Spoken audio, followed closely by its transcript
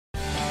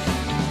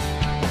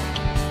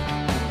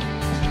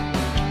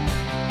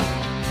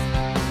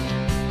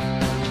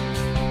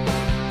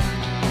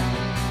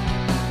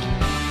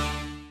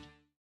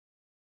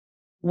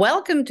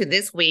Welcome to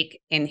This Week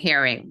in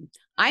Hearing.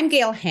 I'm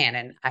Gail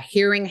Hannon, a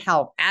hearing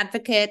health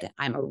advocate.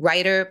 I'm a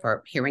writer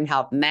for Hearing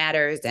Health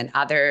Matters and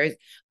other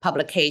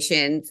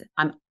publications.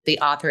 I'm the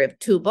author of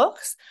two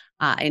books,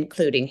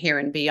 including Here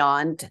and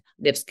Beyond,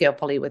 Live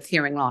Skillfully with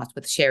Hearing Loss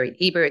with Sherry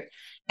Ebert.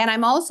 And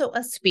I'm also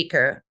a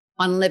speaker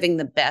on living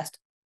the best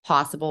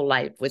possible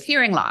life with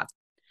hearing loss.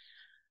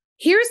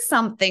 Here's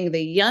something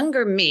the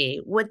younger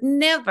me would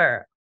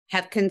never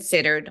have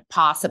considered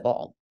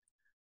possible.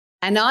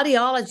 An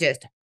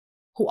audiologist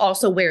who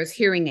also wears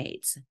hearing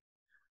aids.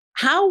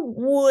 How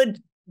would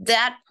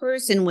that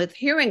person with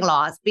hearing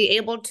loss be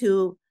able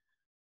to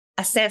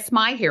assess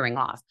my hearing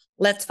loss?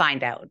 Let's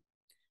find out.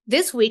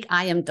 This week,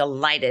 I am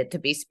delighted to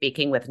be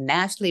speaking with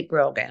Nashlea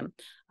Brogan.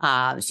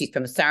 She's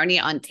from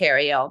Sarnia,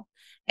 Ontario.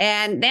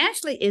 And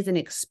Nashlea is an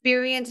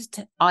experienced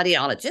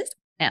audiologist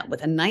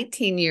with a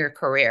 19-year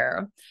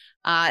career.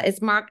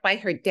 It's marked by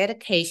her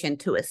dedication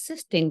to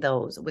assisting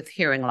those with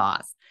hearing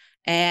loss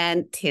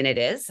and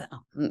tinnitus.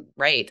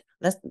 Right.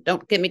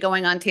 Don't get me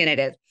going on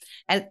tinnitus.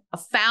 As a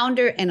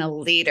founder and a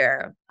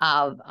leader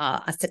of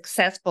a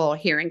successful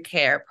hearing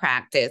care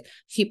practice,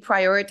 she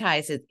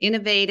prioritizes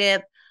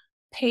innovative,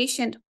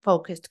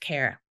 patient-focused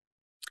care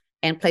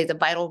and plays a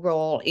vital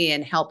role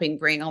in helping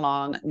bring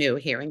along new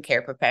hearing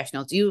care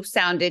professionals. You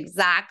sound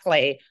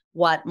exactly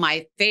what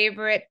my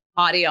favorite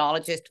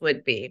audiologist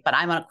would be, but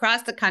I'm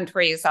across the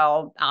country,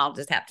 so I'll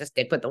just have to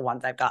stick with the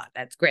ones I've got.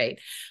 That's great.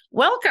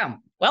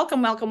 Welcome.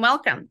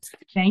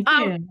 Thank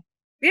you.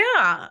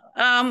 Yeah.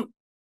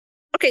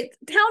 Okay.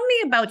 Tell me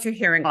about your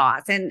hearing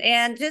loss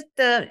and just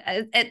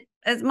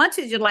as much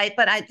as you like,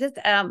 but I just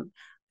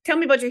tell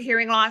me about your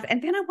hearing loss,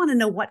 and then I want to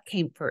know what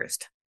came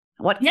first.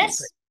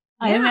 Yes,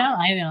 I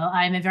will.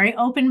 I'm a very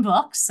open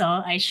book, so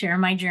I share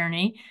my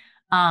journey.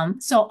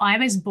 So I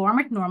was born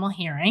with normal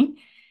hearing.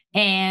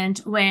 And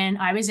when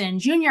I was in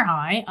junior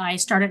high, I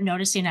started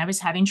noticing I was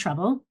having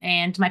trouble.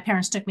 And my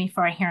parents took me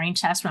for a hearing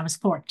test when I was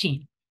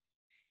 14.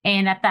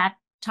 And at that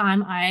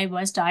time, I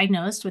was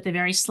diagnosed with a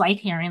very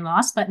slight hearing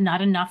loss, but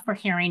not enough for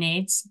hearing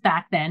aids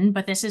back then.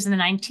 But this is in the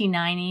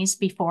 1990s,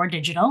 before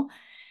digital.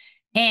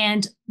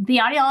 And the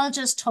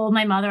audiologist told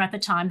my mother at the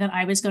time that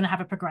I was going to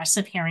have a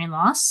progressive hearing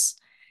loss.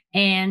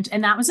 And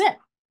that was it.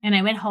 And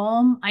I went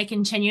home. I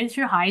continued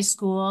through high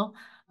school.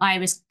 I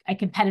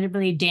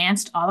competitively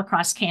danced all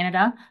across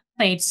Canada,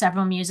 played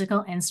several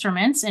musical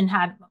instruments, and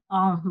had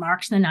all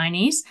marks in the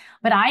 90s.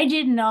 But I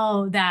didn't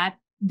know that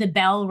the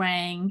bell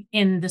rang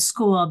in the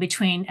school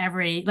between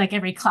every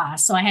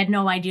class. So I had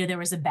no idea there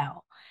was a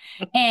bell.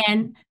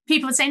 And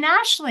people would say,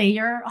 Nashlea,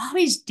 you're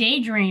always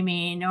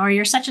daydreaming, or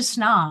you're such a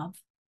snob,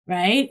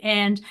 right?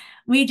 And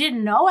we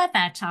didn't know at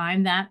that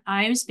time that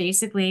I was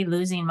basically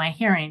losing my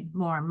hearing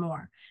more and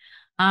more.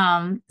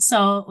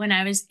 So when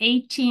I was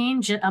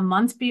 18, a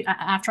month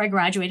after I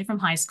graduated from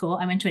high school,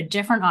 I went to a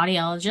different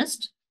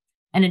audiologist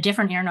and a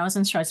different ear, nose,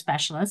 and throat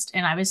specialist,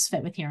 and I was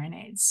fit with hearing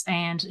aids.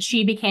 And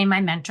she became my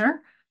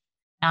mentor.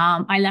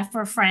 I left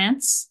for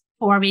France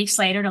 4 weeks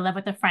later to live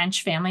with a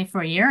French family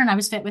for a year, and I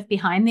was fit with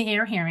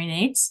behind-the-ear hearing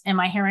aids, and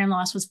my hearing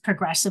loss was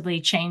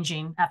progressively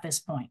changing at this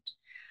point.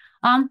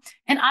 And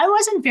I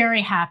wasn't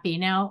very happy.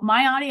 Now,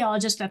 my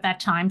audiologist at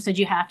that time said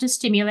you have to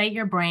stimulate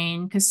your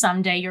brain because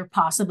someday you're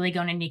possibly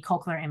going to need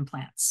cochlear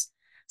implants.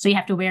 So you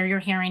have to wear your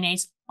hearing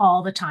aids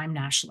all the time,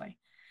 Nashlea.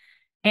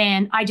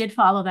 And I did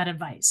follow that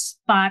advice.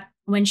 But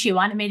when she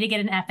wanted me to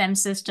get an FM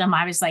system,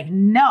 I was like,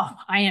 no,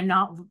 I am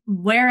not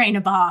wearing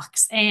a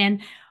box.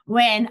 And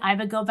when I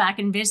would go back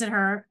and visit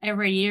her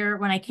every year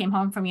when I came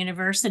home from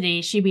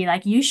university, she'd be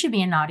like, you should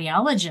be an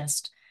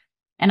audiologist.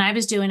 And I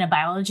was doing a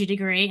biology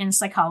degree and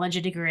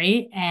psychology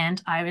degree.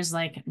 And I was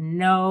like,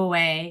 no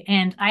way.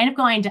 And I ended up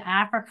going to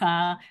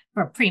Africa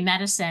for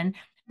pre-medicine,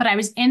 but I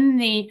was in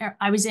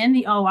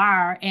the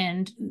OR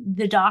and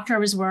the doctor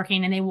was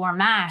working and they wore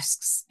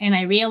masks. And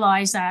I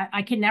realized that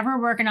I could never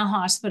work in a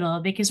hospital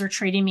because they're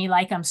treating me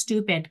like I'm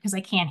stupid because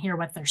I can't hear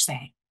what they're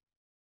saying.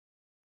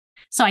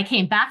 So I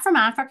came back from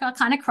Africa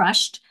kind of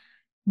crushed,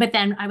 but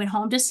then I went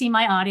home to see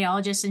my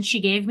audiologist and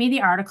she gave me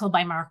the article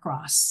by Mark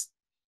Ross.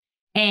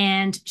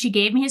 And she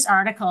gave me his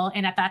article.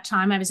 And at that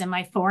time, I was in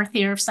my 4th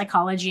year of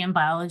psychology and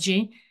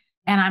biology.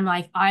 And I'm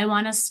like, I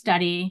want to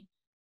study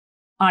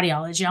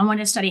audiology. I want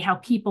to study how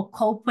people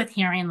cope with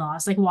hearing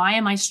loss. Like, why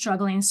am I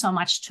struggling so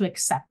much to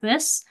accept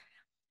this?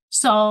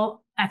 So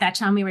at that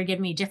time, we were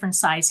giving me different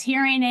size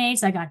hearing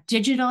aids. I got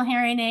digital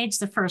hearing aids,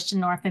 the first in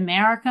North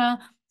America.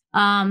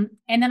 And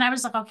then I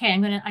was like,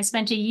 okay, I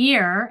spent a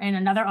year, and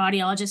another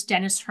audiologist,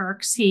 Dennis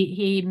Herx,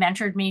 he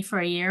mentored me for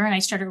a year, and I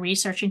started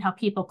researching how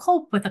people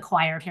cope with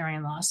acquired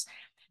hearing loss.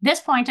 At this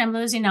point, I'm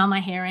losing all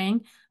my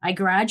hearing. I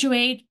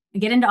graduate, I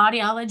get into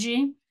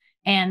audiology,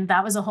 and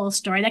that was a whole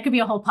story. That could be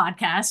a whole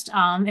podcast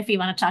if you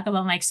want to talk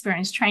about my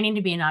experience training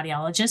to be an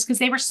audiologist, because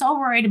they were so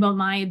worried about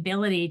my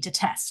ability to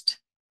test.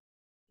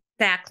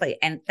 Exactly.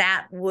 And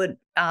that would,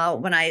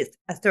 when I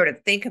sort of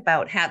think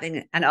about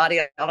having an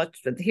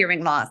audiologist with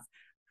hearing loss,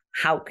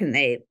 how can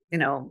they,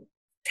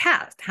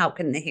 test? How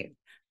can they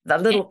the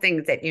little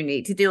things that you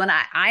need to do. And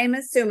I'm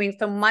assuming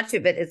so much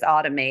of it is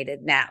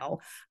automated now,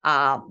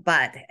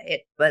 but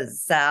it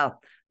was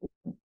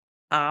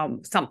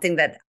something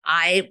that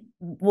I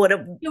would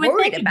have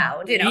worried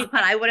about, you know, and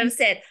I would have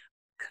said,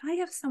 could I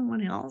have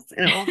someone else?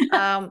 You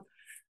know,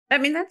 I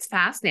mean, that's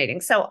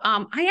fascinating. So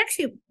I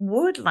actually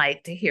would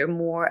like to hear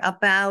more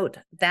about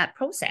that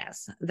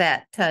process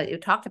that you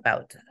talked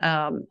about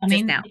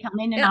just now.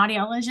 Becoming an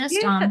audiologist.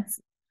 Yes.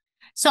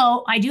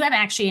 So I do have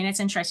actually, and it's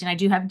interesting, I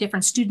do have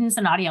different students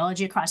in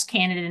audiology across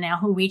Canada now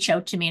who reach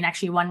out to me, and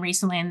actually one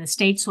recently in the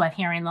States who have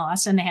hearing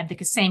loss, and they have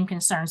the same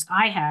concerns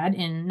I had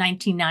in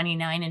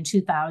 1999 and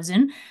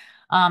 2000,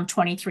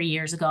 23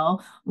 years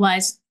ago,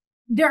 was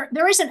there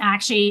isn't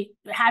actually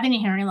having a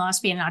hearing loss,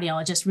 being an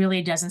audiologist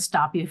really doesn't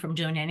stop you from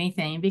doing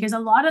anything, because a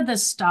lot of the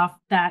stuff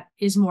that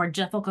is more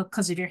difficult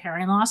because of your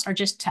hearing loss are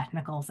just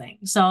technical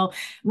things. So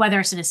whether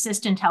it's an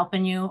assistant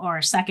helping you or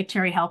a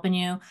secretary helping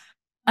you,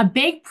 a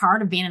big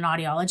part of being an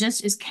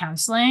audiologist is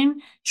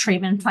counseling,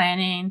 treatment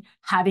planning,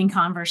 having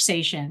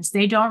conversations.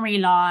 They don't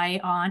rely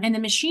on, and the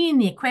machine,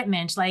 the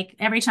equipment, like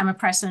every time a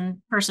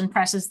person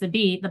presses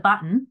the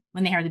button,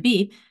 when they hear the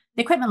beep,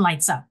 the equipment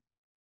lights up.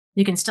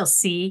 You can still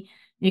see.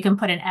 You can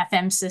put an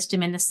FM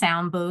system in the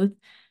sound booth.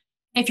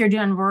 If you're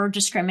doing word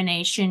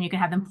discrimination, you can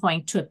have them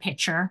point to a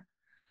picture.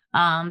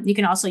 You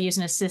can also use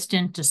an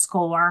assistant to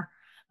score.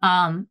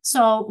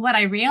 So what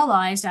I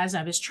realized as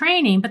I was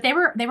training, but they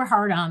were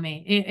hard on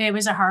me. It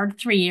was a hard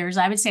 3 years.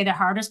 I would say the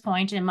hardest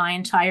point in my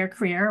entire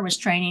career was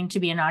training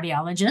to be an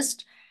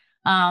audiologist.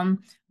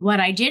 What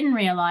I didn't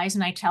realize,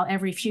 and I tell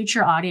every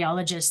future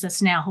audiologist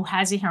that's now who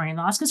has a hearing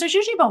loss, because there's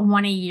usually about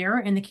one a year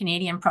in the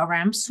Canadian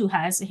programs who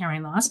has a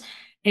hearing loss,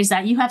 is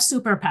that you have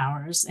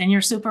superpowers, and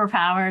your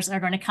superpowers are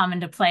going to come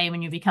into play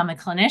when you become a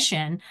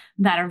clinician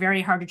that are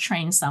very hard to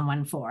train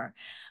someone for.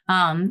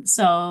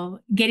 So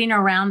getting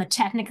around the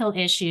technical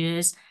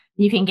issues,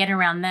 you can get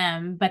around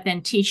them, but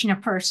then teaching a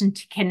person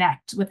to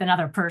connect with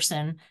another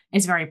person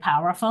is very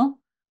powerful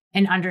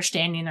in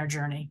understanding their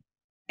journey.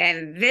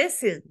 And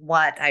this is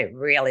what I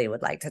really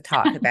would like to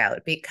talk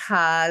about,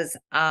 because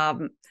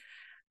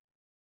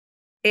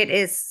it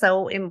is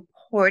so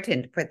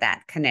important for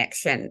that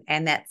connection.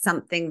 And that's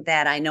something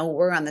that I know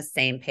we're on the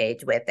same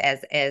page with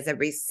as a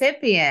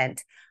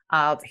recipient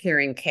of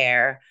hearing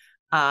care.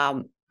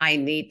 I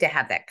need to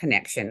have that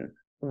connection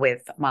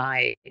with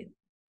my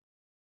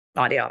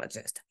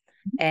audiologist.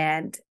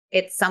 And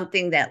it's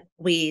something that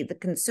we, the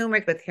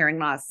consumers with hearing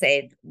loss,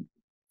 say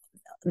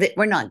that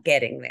we're not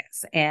getting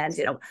this. And,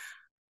 you know,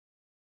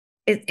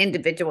 it's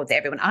individual to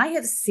everyone. I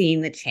have seen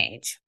the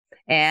change.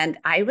 And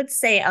I would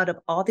say out of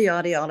all the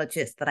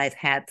audiologists that I've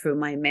had through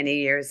my many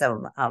years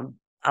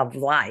of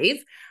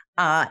life,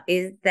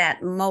 is that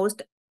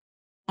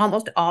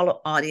almost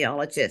all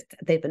audiologists,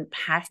 they've been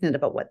passionate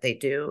about what they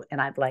do,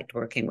 and I've liked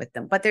working with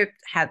them. But there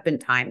have been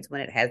times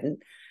when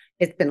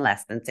it's been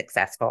less than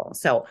successful.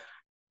 So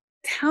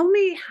tell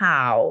me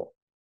how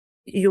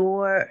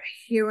your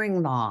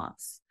hearing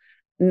loss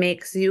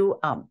makes you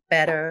a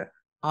better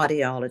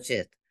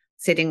audiologist,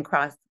 sitting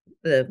across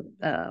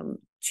the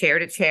chair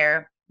to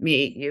chair,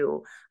 meet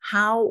you.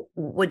 How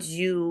are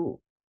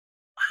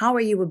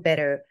you a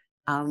better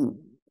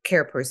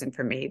care person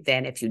for me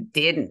than if you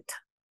didn't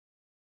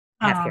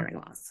have hearing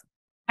loss?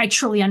 I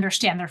truly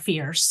understand their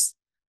fears.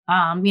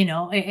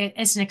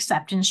 It's an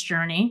acceptance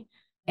journey.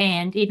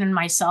 And even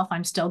myself,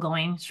 I'm still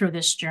going through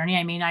this journey.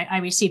 I mean, I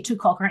received 2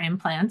 cochlear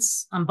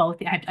implants on both.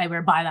 I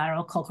wear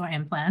bilateral cochlear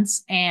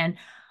implants. And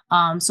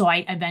so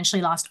I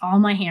eventually lost all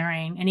my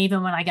hearing. And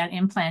even when I got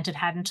implanted,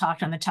 hadn't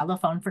talked on the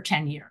telephone for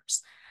 10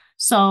 years.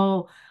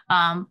 So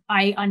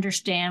I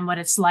understand what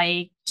it's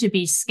like to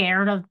be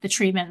scared of the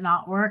treatment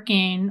not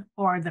working,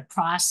 or the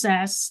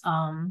process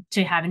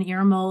to have an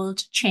ear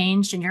mold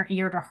changed in your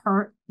ear to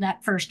hurt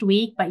that first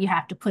week, but you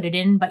have to put it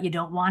in, but you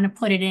don't want to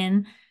put it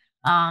in,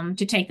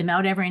 to take them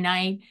out every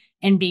night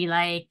and be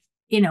like,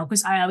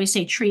 because I always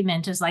say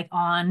treatment is like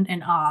on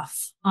and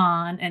off,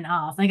 on and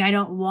off. Like, I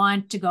don't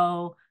want to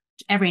go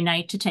every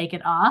night to take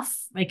it off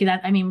like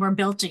that. I mean, we're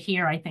built to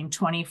hear, I think,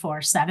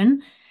 24/7.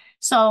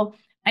 So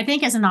I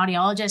think as an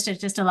audiologist, it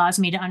just allows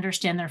me to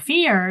understand their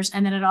fears.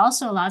 And then it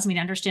also allows me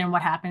to understand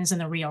what happens in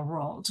the real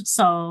world.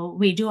 So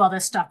we do all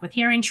this stuff with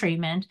hearing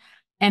treatment,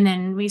 and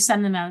then we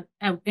send them out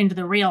into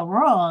the real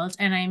world.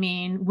 And I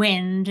mean,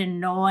 wind and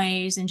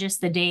noise and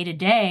just the day to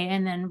day.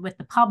 And then with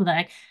the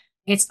public,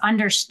 it's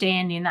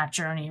understanding that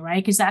journey,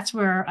 right? Because that's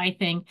where I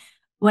think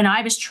when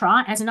I was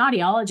trying, as an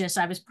audiologist,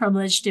 I was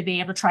privileged to be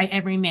able to try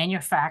every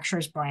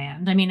manufacturer's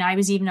brand. I mean, I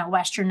was even at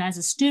Western as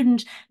a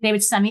student. They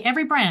would send me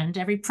every brand,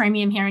 every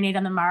premium hearing aid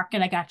on the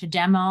market. I got to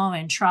demo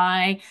and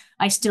try.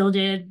 I still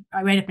did,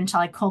 right up until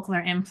like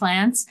cochlear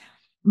implants.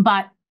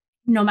 But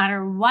no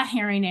matter what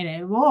hearing aid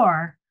I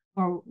wore,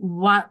 or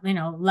what,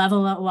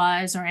 level it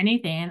was or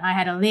anything, I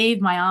had to leave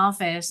my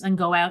office and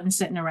go out and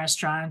sit in a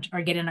restaurant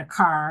or get in a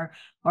car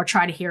or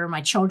try to hear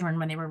my children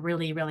when they were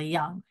really, really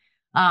young.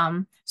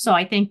 So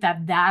I think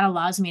that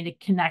allows me to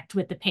connect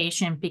with the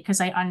patient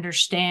because I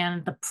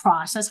understand the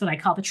process, what I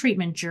call the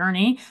treatment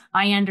journey.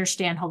 I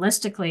understand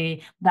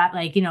holistically that,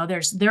 like,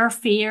 there's their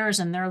fears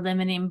and their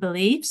limiting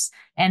beliefs,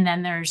 and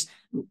then there's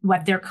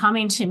what they're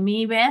coming to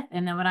me with,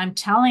 and then what I'm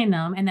telling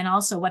them, and then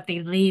also what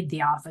they leave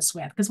the office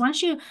with. Because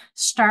once you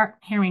start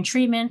hearing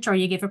treatment, or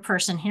you give a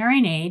person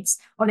hearing aids,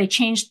 or they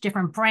change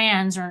different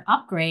brands or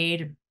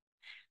upgrade,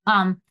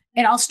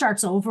 it all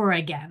starts over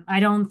again. I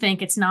don't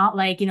think it's not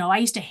like, I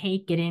used to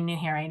hate getting new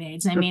hearing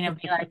aids. I mean,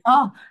 it'd be like,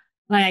 oh,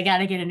 like I got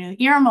to get a new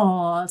ear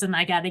molds and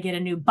I got to get a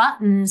new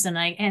buttons. And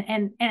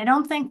I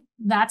don't think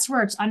that's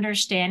where it's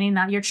understanding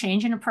that you're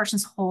changing a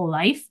person's whole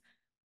life,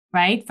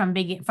 right? From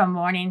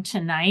morning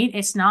to night.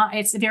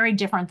 It's very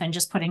different than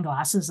just putting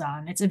glasses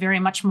on. It's a very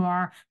much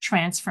more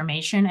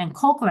transformation, and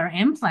cochlear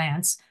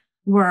implants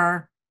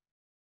were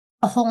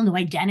a whole new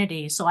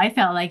identity. So I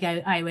felt like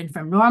I went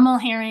from normal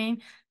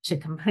hearing to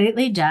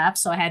completely deaf.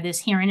 So I had this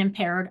hearing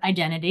impaired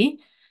identity.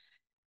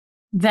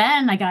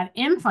 Then I got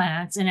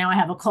implants, and now I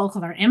have a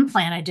cochlear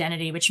implant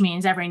identity, which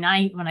means every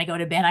night when I go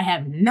to bed, I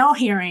have no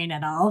hearing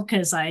at all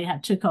because I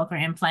have 2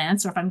 cochlear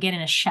implants. Or if I'm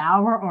getting a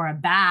shower or a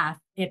bath,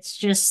 it's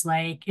just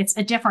like, it's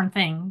a different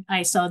thing.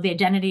 So the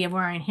identity of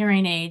wearing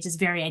hearing aids is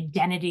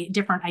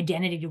different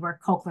identity to wear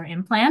cochlear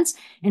implants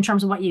in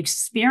terms of what you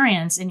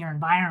experience in your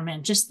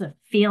environment, just the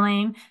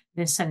feeling,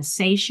 the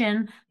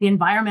sensation, the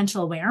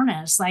environmental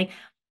awareness. Like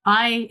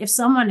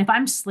if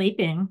I'm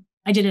sleeping,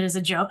 I did it as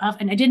a joke,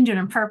 and I didn't do it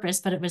on purpose,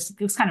 but it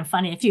was kind of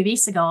funny. A few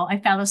weeks ago, I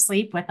fell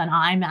asleep with an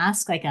eye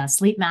mask, like a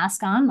sleep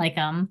mask on, like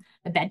a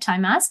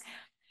bedtime mask.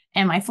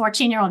 And my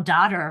 14-year-old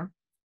daughter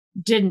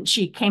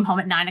she came home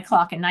at 9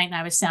 o'clock at night, and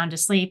I was sound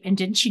asleep. And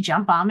didn't she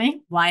jump on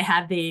me while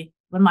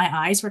when my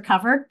eyes were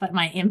covered, but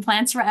my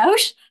implants were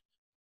out?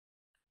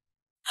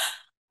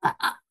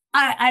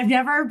 I've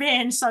never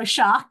been so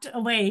shocked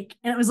awake.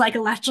 It was like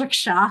electric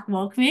shock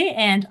woke me,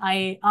 and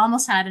I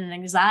almost had an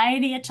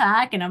anxiety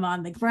attack, and I'm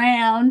on the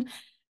ground.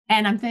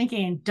 And I'm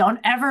thinking, don't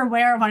ever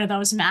wear one of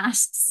those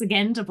masks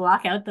again to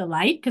block out the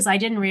light, because I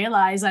didn't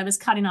realize I was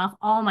cutting off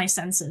all my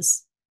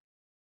senses.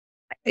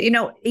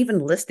 Even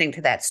listening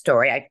to that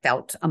story, I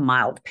felt a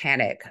mild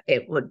panic.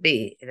 It would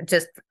be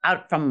just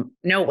out from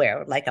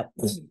nowhere, like a,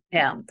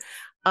 yeah.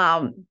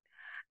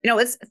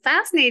 It's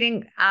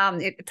fascinating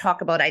to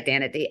talk about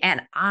identity.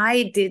 And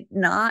I did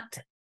not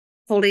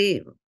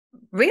fully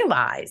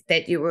realize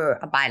that you were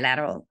a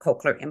bilateral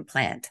cochlear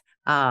implant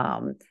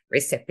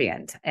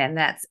recipient. And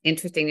that's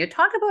interesting. You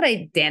talk about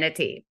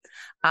identity.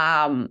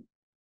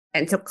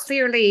 And so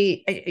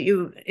clearly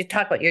you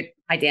talk about your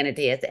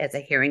identity as a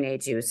hearing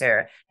aid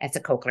user, as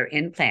a cochlear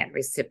implant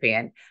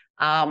recipient.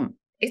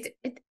 Is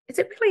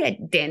it really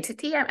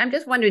identity? I'm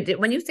just wondering,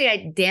 when you say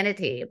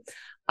identity,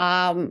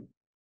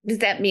 does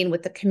that mean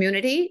with the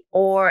community,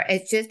 or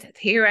it's just,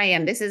 here I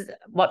am, this is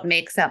what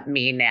makes up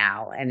me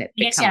now? And it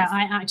becomes...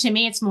 Yeah. To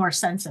me, it's more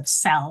sense of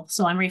self.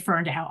 So I'm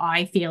referring to how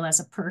I feel as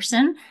a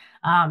person.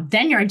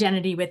 Then your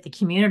identity with the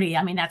community.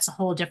 I mean, that's a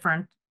whole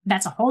different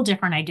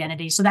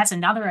identity. So that's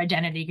another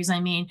identity, because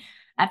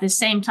at the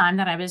same time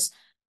that I was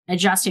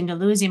adjusting to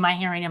losing my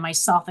hearing and my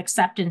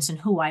self-acceptance and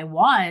who I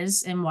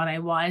was and what I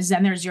was,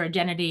 then there's your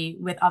identity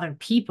with other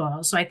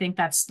people. So I think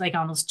that's like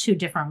almost 2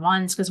 different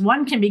ones, because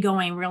one can be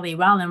going really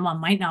well and one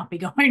might not be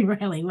going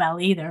really well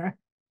either.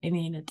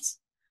 It's...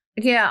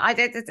 Yeah,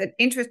 that's an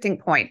interesting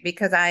point,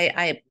 because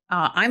I'm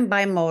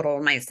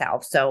bimodal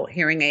myself, so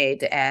hearing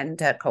aid and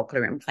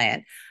cochlear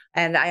implant.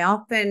 And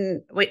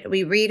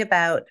we read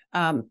about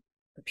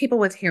people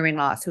with hearing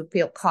loss who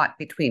feel caught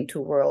between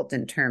 2 worlds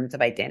in terms of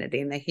identity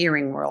in the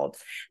hearing world.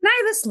 And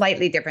I have a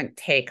slightly different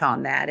take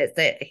on that. It's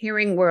the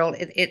hearing world.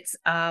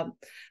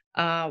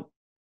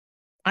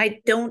 I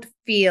don't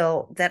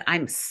feel that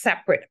I'm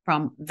separate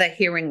from the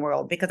hearing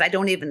world, because I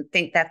don't even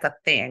think that's a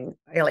thing,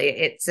 really.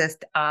 It's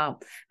just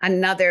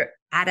another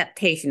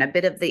adaptation, a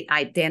bit of the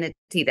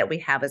identity that we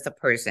have as a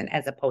person,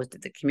 as opposed to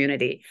the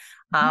community.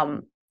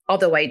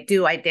 Although I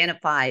do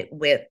identify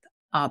with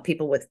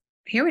people with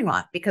hearing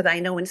loss, because I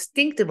know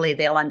instinctively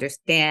they'll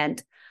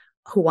understand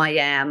who I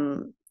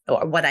am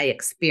or what I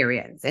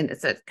experience. And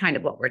it's kind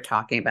of what we're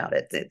talking about.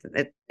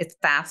 It's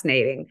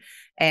fascinating.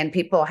 And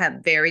people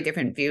have very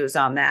different views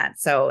on that.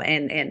 So,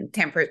 and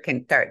tempers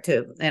can start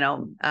to,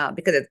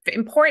 because it's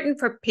important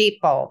for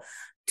people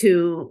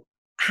to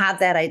have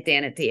that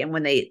identity. And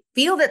when they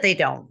feel that they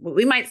don't,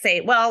 we might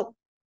say, well,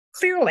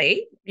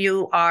 clearly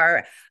you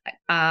are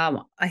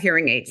a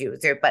hearing aid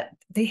user, but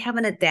they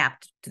haven't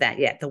adapted to that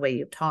yet, the way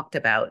you talked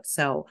about.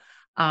 So,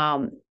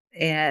 and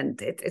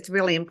it's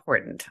really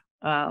important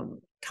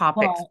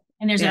topic. Well,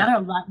 and there's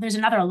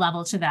another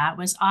level to that.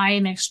 Was I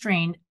am an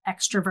extreme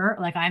extrovert.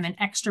 Like, I'm an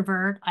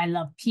extrovert. I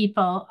love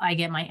people. I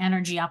get my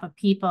energy off of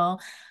people.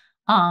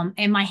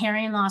 And my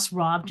hearing loss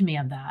robbed me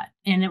of that.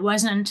 And it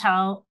wasn't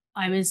until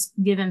I was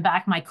given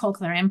back my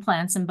cochlear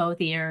implants in both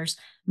ears,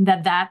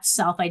 that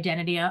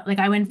self-identity, like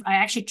I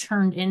actually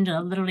turned into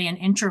literally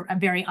a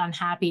very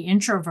unhappy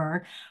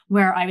introvert,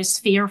 where I was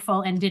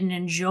fearful and didn't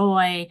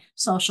enjoy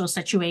social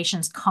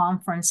situations,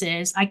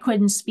 conferences. I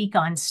couldn't speak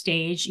on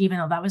stage, even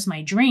though that was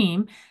my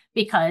dream,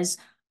 because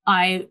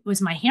my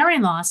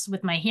hearing loss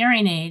with my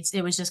hearing aids.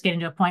 It was just getting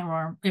to a point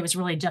where it was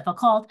really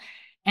difficult.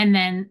 And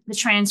then the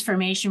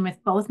transformation with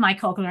both my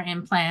cochlear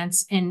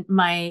implants and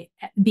my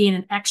being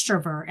an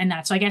extrovert. And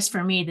that, so I guess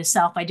for me, the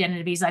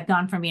self-identities, I've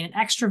gone from being an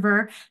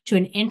extrovert to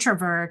an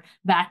introvert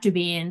back to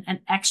being an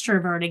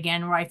extrovert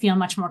again, where I feel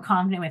much more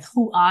confident with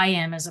who I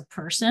am as a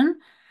person.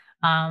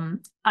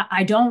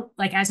 I don't,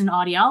 like, as an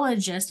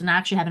audiologist, and I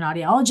actually have an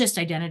audiologist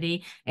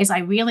identity, is I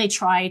really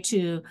try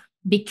to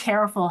be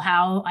careful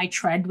how I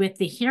tread with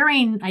the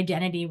hearing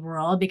identity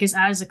world, because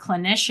as a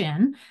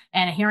clinician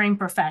and a hearing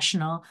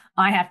professional,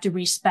 I have to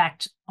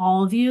respect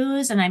all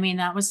views. And I mean,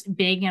 that was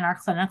big in our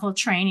clinical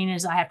training,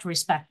 is I have to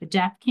respect the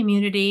deaf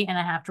community, and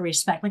I have to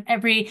respect like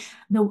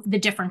the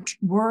different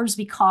words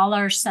we call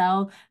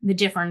ourselves, the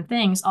different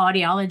things.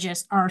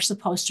 Audiologists are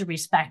supposed to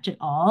respect it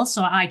all.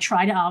 So I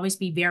try to always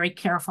be very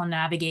careful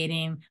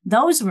navigating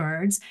those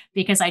words,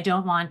 because I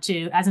don't want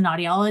to, as an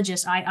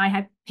audiologist, I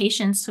have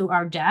patients who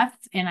are deaf,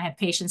 and I have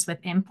patients with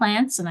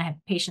implants, and I have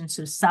patients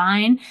who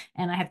sign,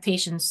 and I have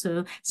patients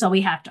who, so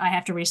I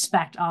have to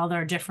respect all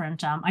their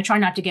different, I try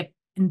not to get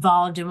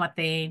involved in what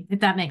if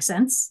that makes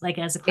sense, like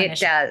as a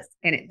clinician.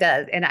 It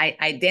does. And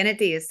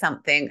identity is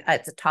something,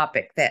 it's a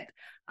topic that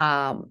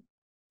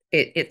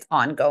it's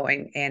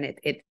ongoing, and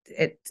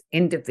it's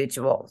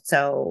individual.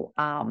 So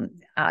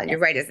you're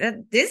right.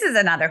 This is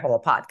another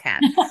whole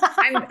podcast.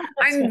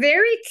 I'm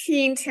very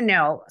keen to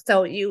know.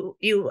 So you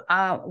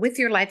with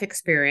your life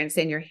experience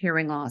and your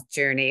hearing loss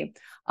journey,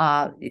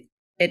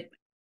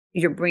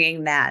 you're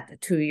bringing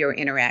that to your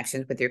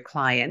interactions with your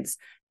clients,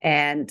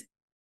 and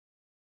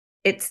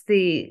it's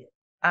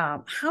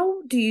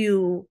how do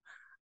you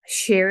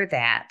share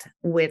that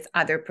with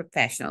other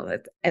professionals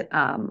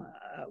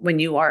when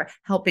you are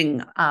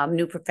helping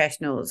new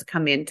professionals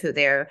come into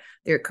their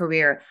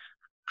career?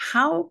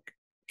 How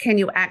can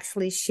you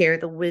actually share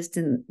the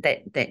wisdom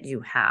that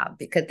you have?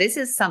 Because this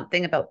is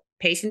something about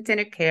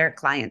patient-centered care,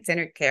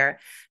 client-centered care,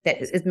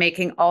 that is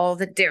making all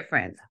the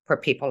difference for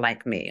people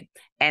like me.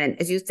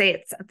 And as you say,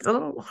 it's a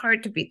little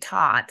hard to be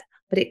taught,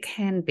 but it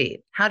can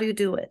be. How do you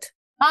do it?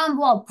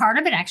 Well, part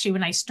of it actually,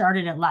 when I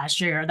started it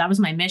last year, that was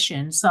my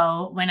mission.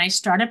 So when I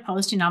started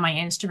posting on my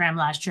Instagram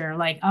last year,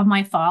 like of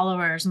my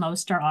followers,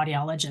 most are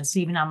audiologists,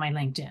 even on my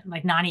LinkedIn,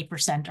 like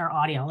 90% are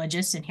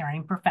audiologists and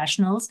hearing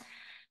professionals.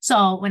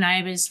 So when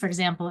I was, for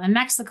example, in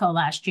Mexico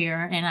last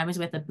year, and I was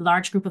with a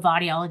large group of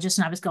audiologists,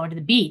 and I was going to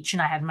the beach,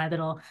 and I had my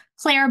little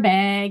Claire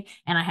bag,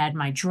 and I had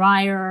my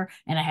dryer,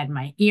 and I had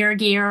my ear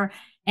gear.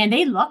 And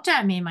they looked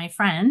at me, my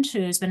friend,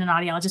 who's been an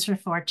audiologist for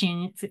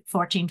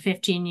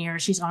 15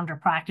 years. She's owned her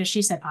practice.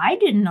 She said, I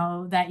didn't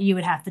know that you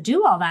would have to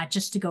do all that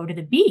just to go to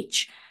the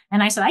beach.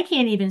 And I said, I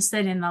can't even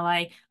sit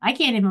I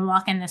can't even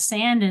walk in the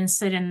sand and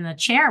sit in the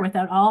chair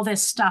without all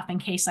this stuff in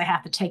case I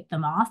have to take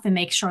them off and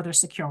make sure they're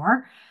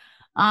secure.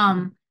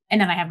 And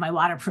then I have my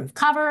waterproof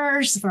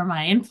covers for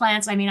my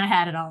implants. I mean, I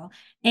had it all.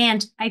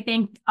 And I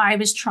think I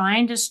was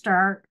trying to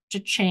start to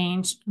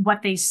change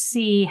what they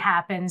see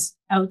happens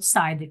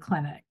outside the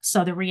clinic.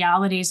 So the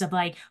realities of,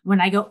 like, when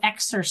I go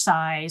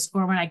exercise,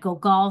 or when I go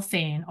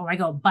golfing, or I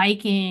go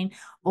biking,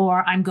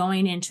 or I'm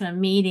going into a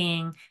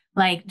meeting,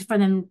 like, for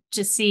them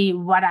to see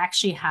what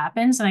actually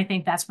happens. And I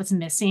think that's what's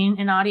missing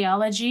in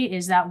audiology,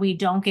 is that we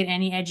don't get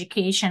any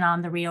education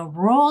on the real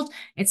world.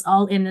 It's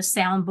all in the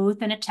sound booth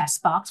and a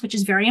test box, which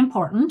is very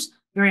important,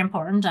 very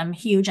important. I'm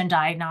huge on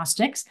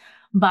diagnostics,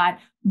 but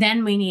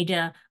then we need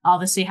to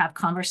obviously have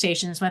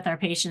conversations with our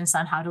patients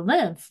on how to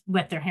live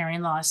with their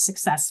hearing loss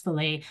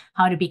successfully,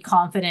 how to be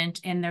confident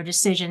in their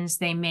decisions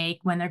they make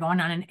when they're going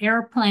on an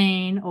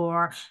airplane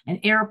or an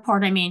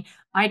airport. I mean,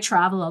 I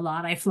travel a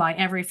lot. I fly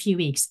every few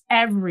weeks.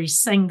 Every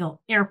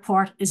single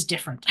airport is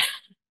different.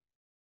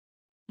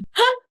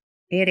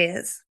 It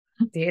is.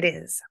 It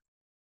is.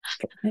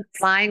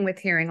 Flying with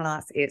hearing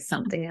loss is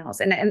something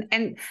else.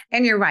 And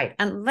you're right.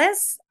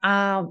 Unless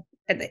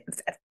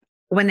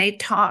when they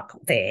talk,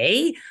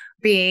 they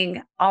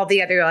being all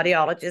the other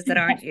audiologists that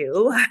aren't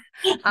you,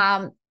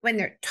 when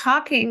they're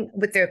talking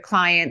with their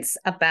clients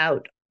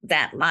about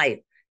that life,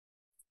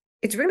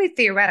 it's really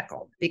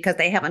theoretical, because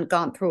they haven't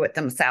gone through it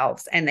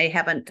themselves, and they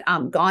haven't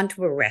gone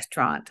to a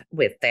restaurant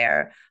with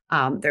their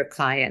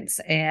clients.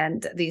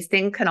 And these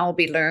things can all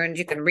be learned.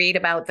 You can read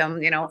about them,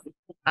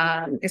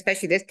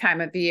 especially this time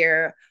of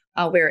year.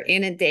 We're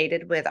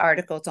inundated with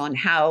articles on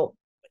how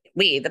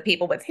the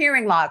people with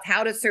hearing loss,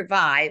 how to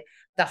survive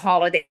the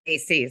holiday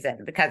season,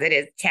 because it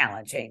is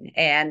challenging.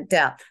 And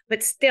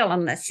but still,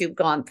 unless you've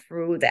gone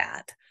through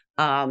that,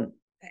 and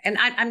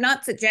I'm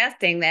not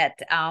suggesting that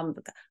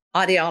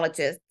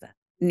audiologists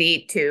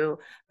need to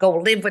go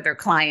live with their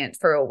clients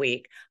for a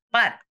week,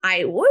 But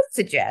I would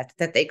suggest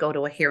that they go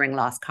to a hearing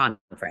loss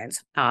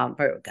conference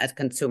or a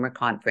consumer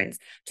conference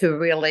to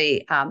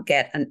really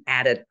get an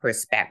added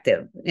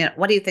perspective.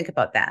 What do you think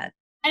about that?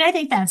 And I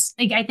think that's,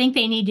 like, I think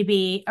they need to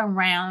be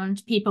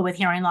around people with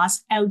hearing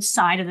loss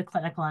outside of the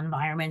clinical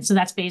environment. So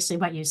that's basically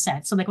what you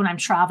said. So like when I'm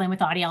traveling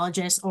with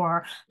audiologists,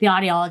 or the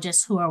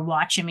audiologists who are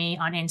watching me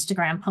on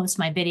Instagram post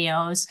my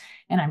videos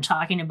and I'm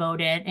talking about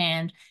it,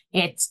 and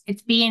it's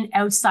being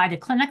outside the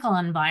clinical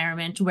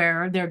environment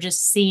where they're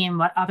just seeing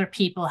what other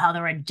people, how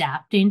they're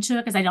adapting to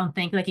it. Because I don't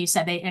think, like you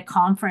said, a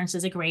conference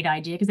is a great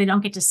idea because they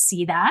don't get to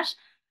see that.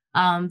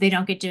 They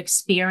don't get to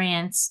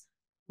experience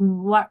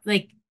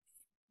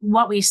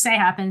what we say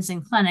happens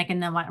in clinic,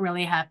 and then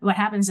what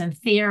happens in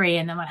theory,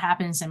 and then what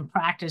happens in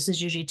practice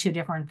is usually two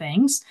different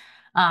things.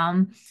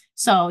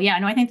 So yeah,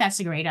 no, I think that's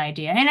a great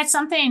idea. And it's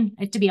something,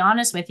 to be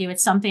honest with you,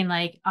 it's something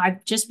like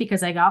just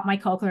because I got my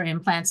cochlear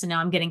implants and now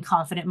I'm getting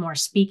confident more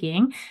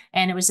speaking.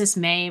 And it was this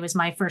May, it was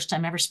my first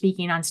time ever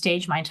speaking on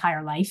stage my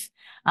entire life.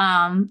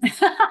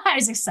 I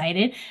was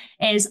excited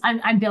as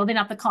I'm building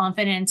up the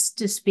confidence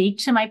to speak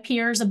to my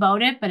peers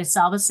about it, but it's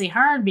obviously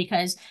hard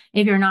because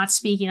if you're not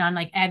speaking on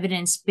like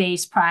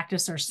evidence-based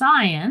practice or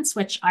science,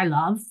 which I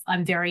love,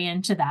 I'm very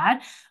into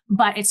that,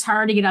 but it's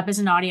hard to get up as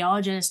an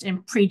audiologist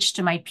and preach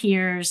to my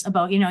peers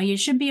about, you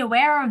should be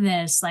aware of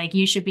this, like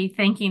you should be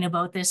thinking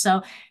about this.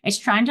 So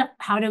it's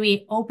how do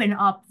we open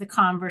up the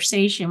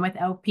conversation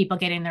without people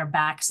getting their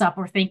backs up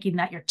or thinking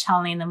that you're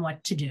telling them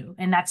what to do?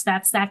 And that's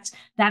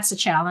the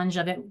challenge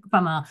of it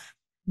from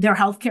their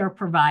healthcare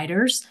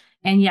providers.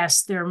 And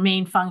yes, their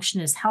main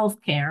function is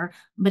healthcare,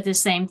 but the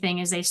same thing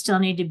is they still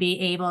need to be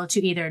able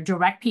to either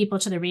direct people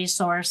to the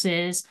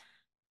resources,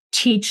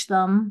 teach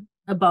them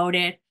about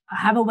it,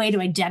 have a way to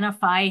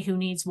identify who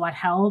needs what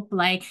help.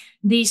 Like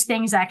these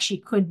things actually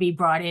could be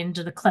brought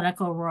into the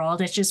clinical world.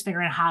 It's just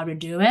figuring out how to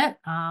do it,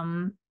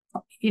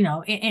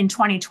 in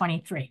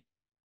 2023.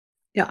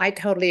 Yeah, I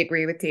totally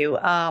agree with you.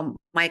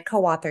 My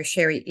co-author,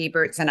 Sherry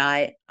Eberts, and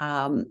I,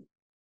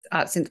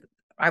 since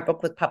our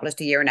book was published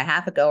a year and a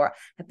half ago,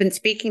 have been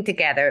speaking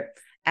together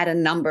at a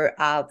number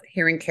of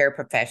hearing care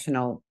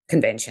professional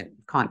convention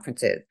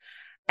conferences.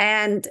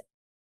 And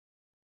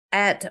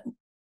at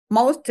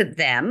most of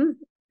them,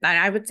 and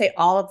I would say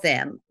all of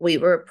them, we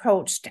were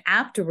approached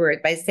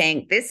afterward by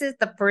saying, this is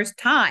the first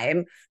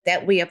time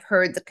that we have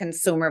heard the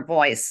consumer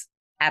voice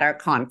at our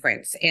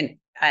conference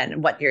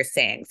and what you're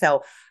saying.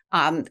 So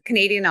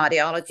Canadian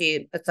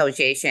Audiology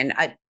Association,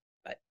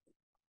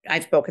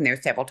 I've spoken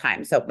there several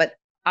times. So, but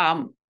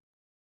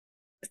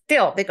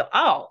still they go,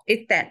 oh,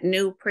 it's that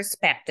new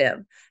perspective.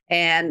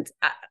 And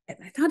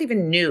it's not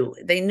even new,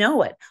 they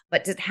know it,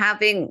 but just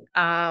having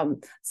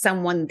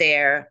someone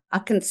there, a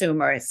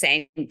consumer,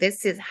 saying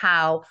this is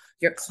how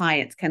your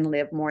clients can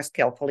live more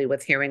skillfully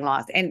with hearing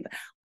loss. And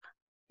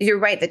you're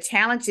right, the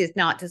challenge is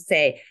not to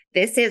say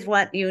this is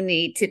what you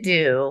need to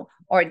do,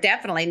 or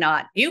definitely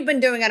not, you've been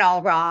doing it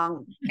all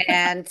wrong.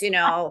 And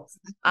there's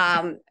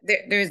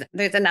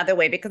another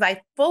way, because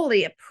I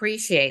fully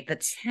appreciate the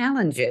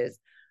challenges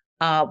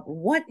of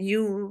what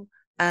you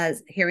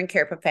as hearing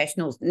care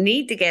professionals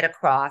need to get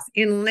across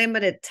in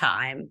limited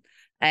time.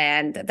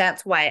 And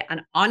that's why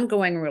an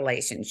ongoing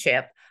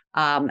relationship,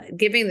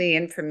 giving the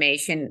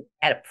information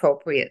at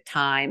appropriate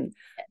time,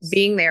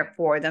 being there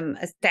for them,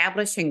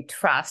 establishing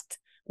trust,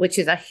 which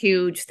is a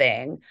huge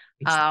thing.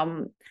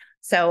 But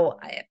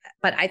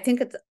I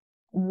think it's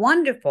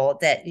wonderful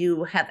that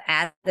you have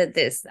added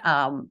this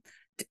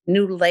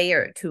new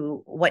layer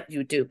to what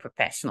you do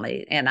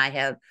professionally. And I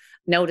have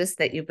noticed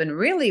that you've been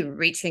really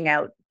reaching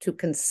out to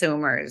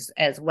consumers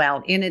as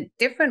well in a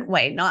different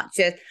way, not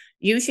just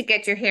you should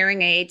get your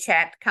hearing aid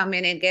checked, come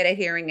in and get a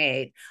hearing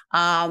aid.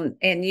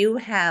 And you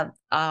have,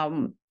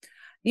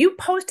 you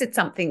posted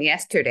something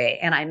yesterday,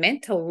 and I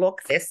meant to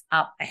look this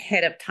up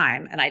ahead of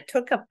time, and I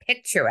took a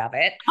picture of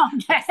it.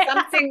 Okay.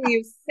 Something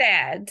you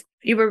said,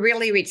 you were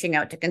really reaching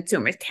out to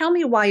consumers. Tell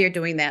me why you're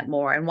doing that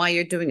more and why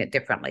you're doing it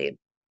differently.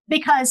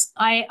 Because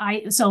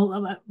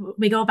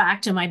we go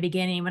back to my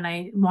beginning when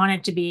I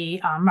wanted to be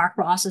Mark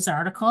Ross's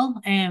article.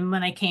 And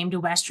when I came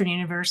to Western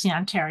University in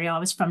Ontario, I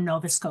was from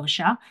Nova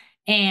Scotia,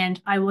 and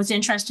I was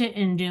interested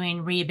in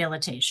doing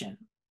rehabilitation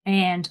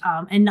and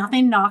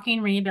nothing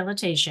knocking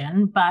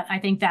rehabilitation. But I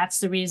think that's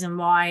the reason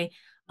why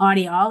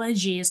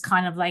audiology is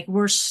kind of like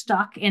we're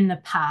stuck in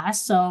the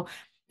past. So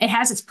it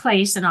has its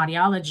place in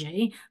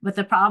audiology, but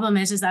the problem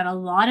is that a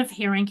lot of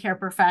hearing care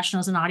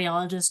professionals and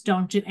audiologists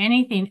don't do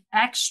anything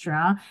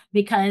extra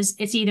because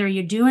it's either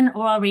you're doing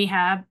oral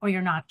rehab or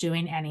you're not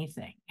doing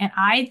anything. And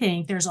I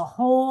think there's a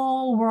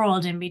whole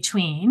world in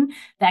between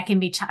that can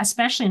be,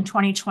 especially in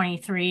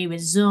 2023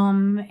 with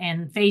Zoom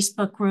and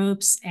Facebook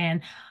groups. And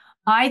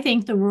I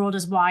think the world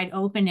is wide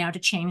open now to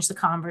change the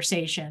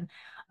conversation.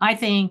 I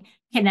think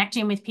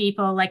connecting with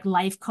people like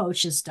life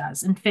coaches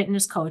does and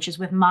fitness coaches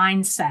with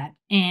mindset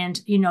and,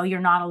 you're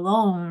not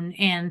alone.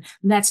 And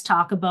let's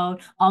talk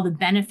about all the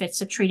benefits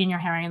of treating your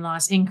hearing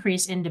loss,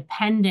 increase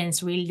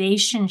independence,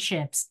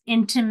 relationships,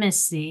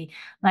 intimacy.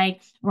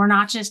 Like we're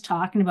not just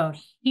talking about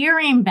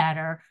hearing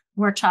better,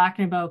 We're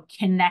talking about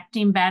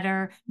connecting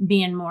better,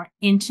 being more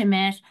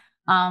intimate.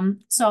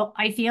 So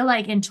I feel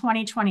like in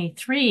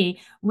 2023,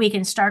 we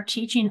can start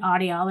teaching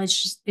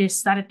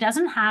audiologists that it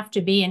doesn't have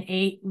to be an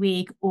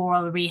 8-week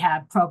oral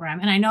rehab program.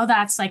 And I know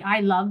that's like,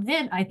 I love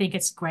it. I think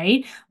it's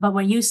great. But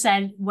what you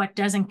said, what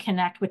doesn't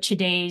connect with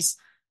today's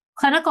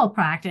clinical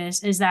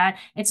practice is that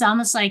it's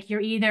almost like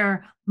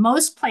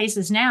most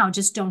places now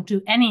just don't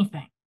do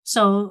anything.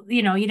 So,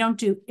 you don't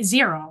do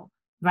zero,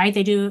 right?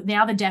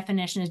 Now the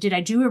definition is, did I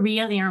do a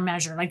real ear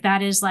measure? Like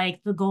that is like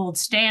the gold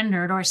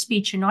standard, or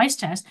speech and noise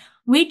test.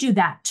 We do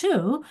that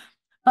too.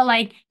 But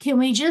like, can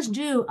we just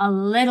do a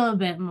little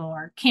bit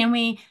more? Can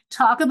we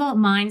talk about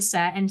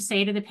mindset and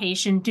say to the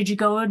patient, did you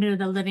go to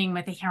the Living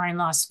with a Hearing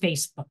Loss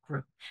Facebook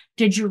group?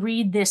 Did you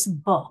read this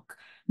book?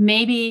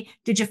 Maybe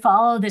did you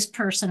follow this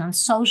person on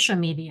social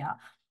media?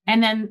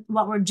 And then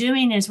what we're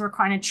doing is we're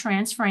kind of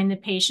transferring the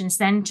patients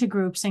then to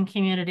groups and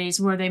communities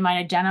where they might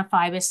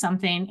identify with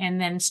something and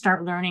then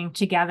start learning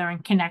together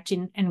and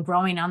connecting and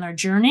growing on their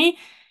journey.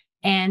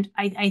 And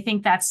I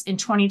think that's in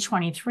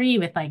 2023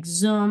 with like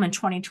Zoom, and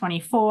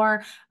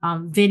 2024,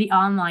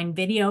 online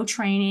video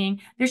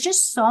training. There's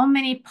just so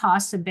many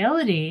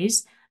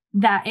possibilities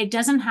that it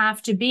doesn't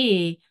have to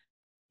be,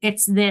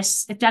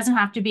 it doesn't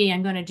have to be,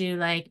 I'm going to do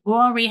like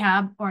oral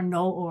rehab or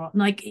no oral.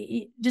 Like,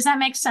 does that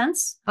make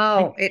sense?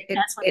 Oh,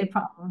 That's what the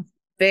problem.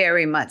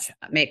 Very much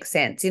makes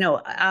sense. In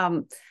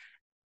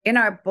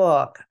our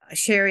book,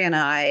 Sherry and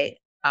I,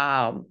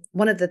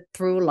 one of the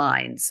through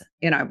lines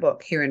in our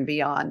book, Here and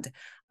Beyond,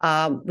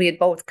 we had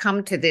both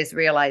come to this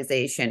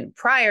realization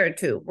prior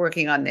to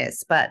working on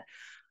this. But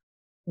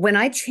when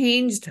I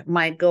changed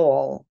my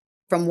goal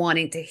from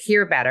wanting to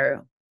hear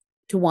better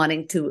to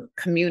wanting to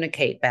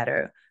communicate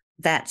better,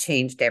 that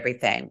changed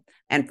everything.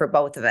 And for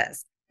both of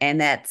us.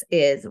 And that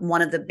is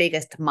one of the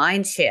biggest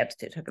mind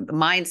shifts. It took the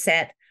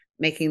mindset,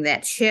 making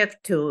that shift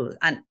to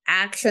an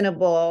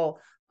actionable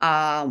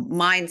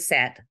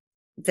mindset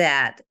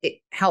that it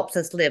helps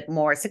us live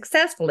more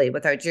successfully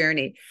with our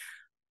journey.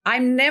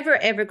 I'm never,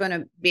 ever going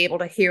to be able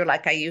to hear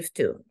like I used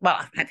to.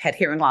 Well, I've had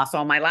hearing loss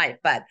all my life,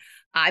 but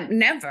I've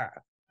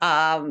never,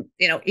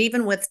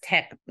 even with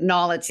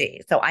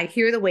technology. So I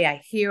hear the way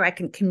I hear, I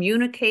can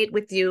communicate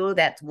with you.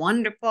 That's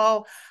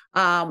wonderful.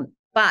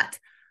 But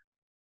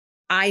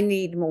I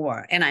need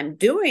more, and I'm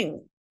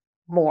doing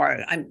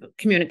more. I'm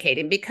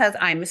communicating because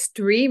I'm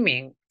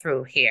streaming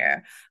through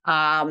here,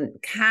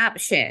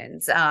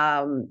 captions,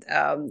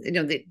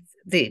 the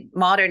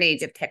modern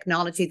age of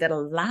technology that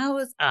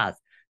allows us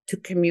to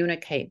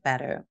communicate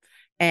better,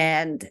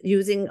 and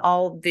using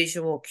all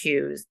visual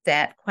cues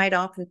that quite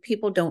often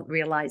people don't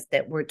realize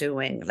that we're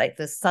doing, like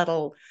the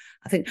subtle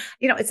thing.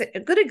 It's a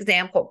good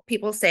example.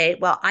 People say,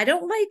 well, I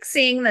don't like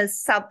seeing the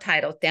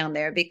subtitles down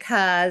there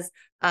because,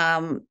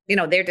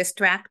 they're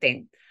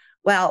distracting.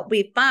 Well,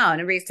 we found,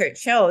 and research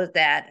shows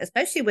that,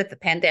 especially with the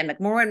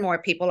pandemic, more and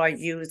more people are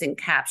using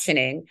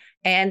captioning,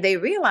 and they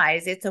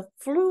realize it's a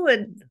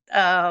fluid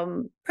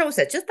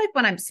process. Just like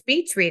when I'm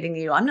speech reading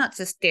you, I'm not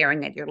just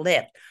staring at your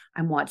lip.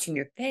 I'm watching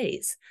your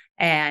face,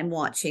 and I'm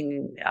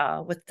watching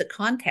with the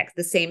context.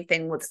 The same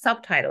thing with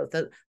subtitles.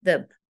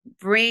 The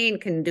brain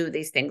can do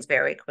these things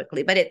very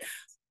quickly, but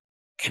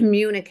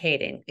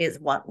communicating is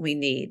what we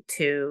need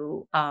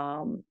to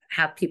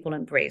have people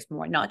embrace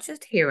more, not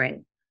just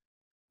hearing,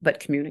 but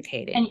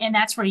communicating. And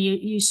that's where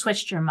you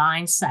switched your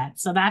mindset.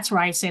 So that's where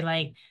I say,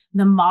 like,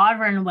 the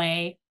modern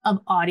way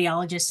of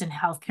audiologists and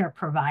healthcare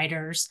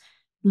providers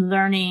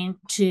learning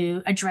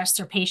to address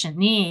their patient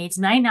needs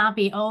might not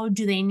be, oh,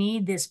 do they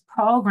need this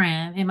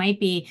program? It might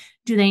be,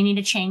 do they need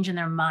a change in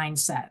their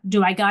mindset?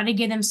 Do I got to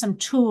give them some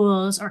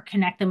tools or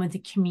connect them with the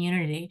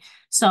community?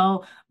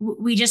 So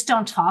we just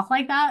don't talk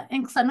like that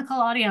in clinical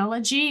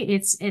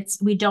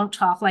audiology. We don't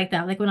talk like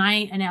that. Like when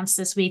I announced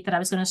this week that I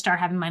was going to start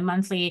having my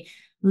monthly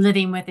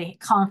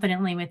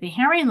confidently with the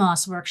hearing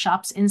loss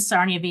workshops in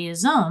Sarnia via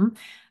Zoom,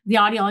 the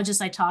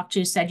audiologist I talked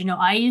to said,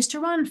 I used to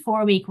run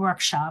 4-week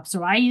workshops,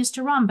 or I used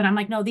to run, but I'm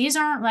like, no, these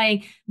are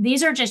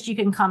just, you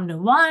can come to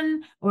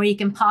one, or you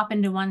can pop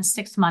into one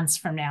 6 months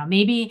from now.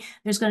 Maybe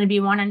there's going to be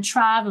one on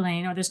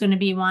traveling, or there's going to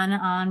be one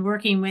on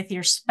working with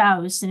your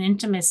spouse and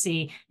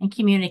intimacy and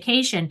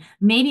communication.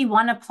 Maybe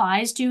one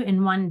applies to you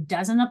and one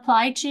doesn't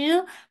apply to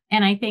you.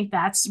 And I think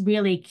that's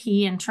really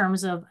key in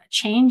terms of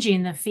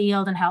changing the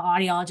field and how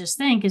audiologists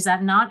think, is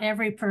that not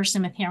every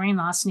person with hearing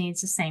loss needs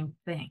the same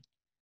thing.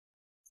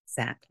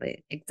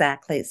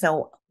 Exactly.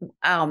 So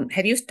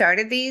have you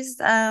started these?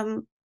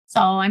 So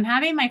I'm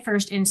having my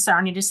first in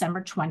Sarnia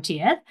December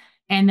 20th.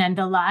 And then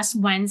the last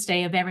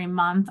Wednesday of every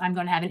month, I'm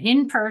going to have an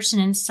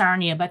in-person in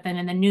Sarnia. But then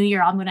in the new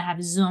year, I'm going to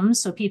have Zoom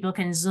so people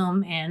can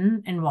Zoom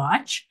in and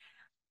watch.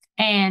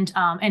 And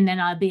then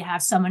I'll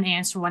have someone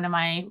answer, one of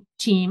my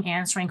team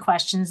answering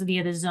questions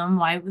via the Zoom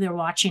while they're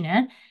watching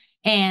it.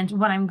 And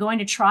what I'm going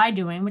to try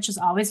doing, which has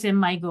always been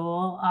my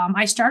goal,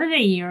 I started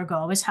a year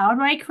ago, is how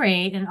do I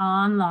create an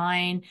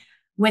online,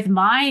 with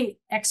my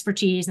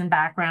expertise and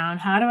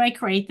background, how do I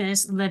create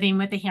this living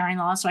with the hearing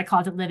loss? So I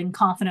called it Living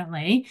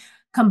Confidently,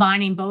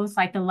 combining both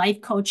like the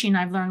life coaching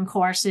I've learned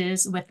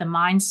courses with the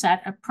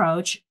mindset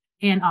approach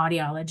in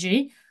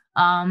audiology.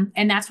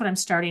 And that's what I'm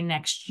starting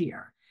next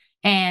year.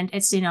 And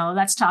it's,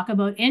 let's talk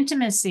about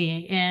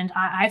intimacy. And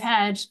I've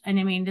had, and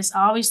I mean, this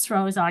always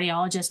throws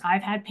audiologists.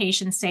 I've had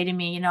patients say to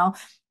me,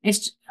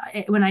 it's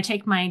when I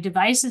take my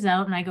devices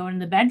out and I go in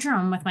the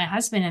bedroom with my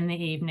husband in the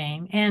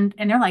evening, and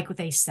they're like, well,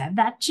 they said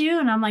that to you?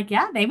 And I'm like,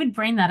 yeah, they would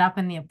bring that up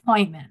in the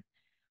appointment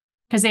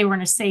because they were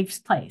in a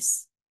safe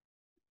place.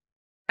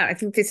 I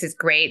think this is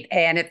great.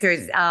 And if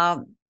there's,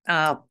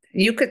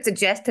 you could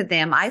suggest to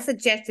them, I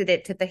suggested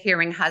it to the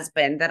hearing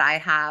husband that I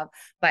have,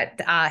 but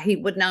he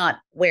would not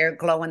wear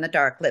glow in the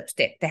dark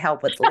lipstick to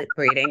help with lip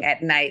reading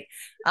at night.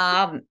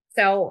 But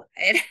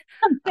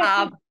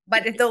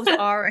those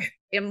are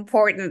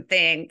important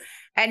things.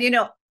 And,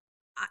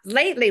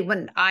 lately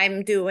when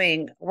I'm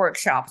doing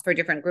workshops for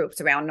different groups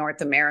around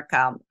North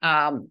America,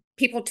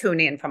 people tune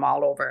in from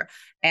all over.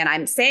 And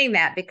I'm saying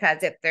that because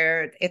if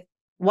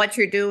what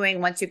you're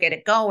doing, once you get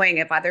it going,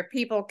 if other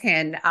people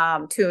can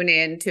tune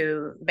in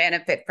to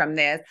benefit from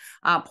this,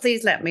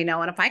 please let me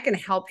know. And if I can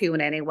help you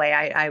in any way,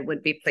 I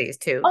would be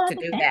pleased to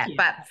do that. You.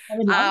 But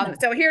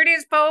so here it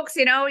is, folks.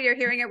 You're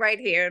hearing it right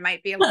here. It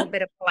might be a little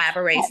bit of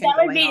collaboration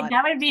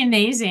that would be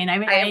amazing.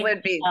 It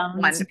would be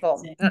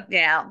wonderful.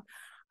 Yeah.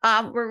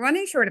 We're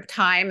running short of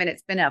time, and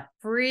it's been a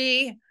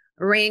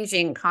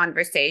free-ranging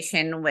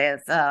conversation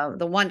with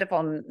the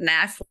wonderful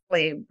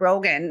Nashlea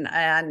Brogan,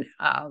 and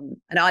an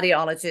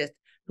audiologist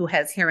who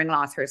has hearing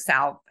loss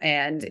herself,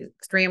 and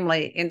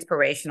extremely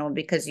inspirational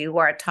because you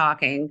are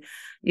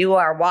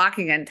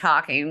walking and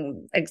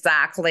talking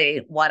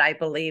exactly what I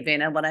believe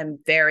in and what I'm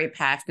very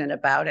passionate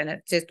about. And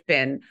it's just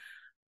been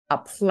a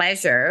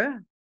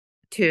pleasure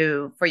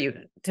for you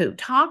to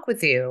talk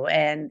with you,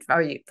 and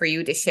for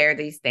you to share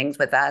these things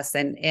with us.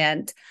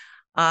 And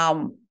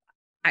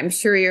I'm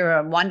sure you're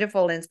a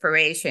wonderful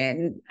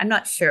inspiration. I'm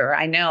not sure.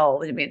 I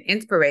know. I mean,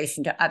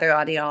 inspiration to other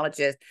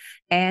audiologists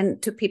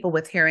and to people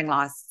with hearing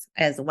loss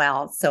as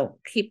well. So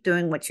keep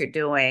doing what you're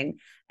doing.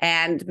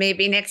 And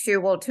maybe next year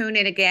we'll tune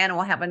in again.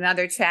 We'll have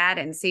another chat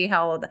and see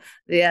how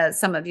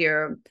some of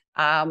your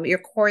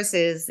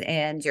courses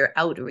and your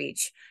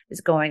outreach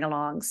is going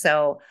along.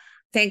 So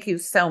thank you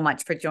so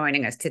much for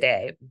joining us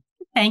today.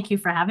 Thank you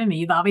for having me.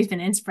 You've always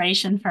been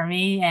inspiration for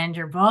me and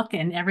your book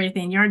and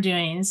everything you're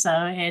doing. So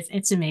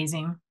it's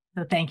amazing.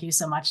 So thank you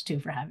so much too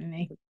for having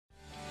me.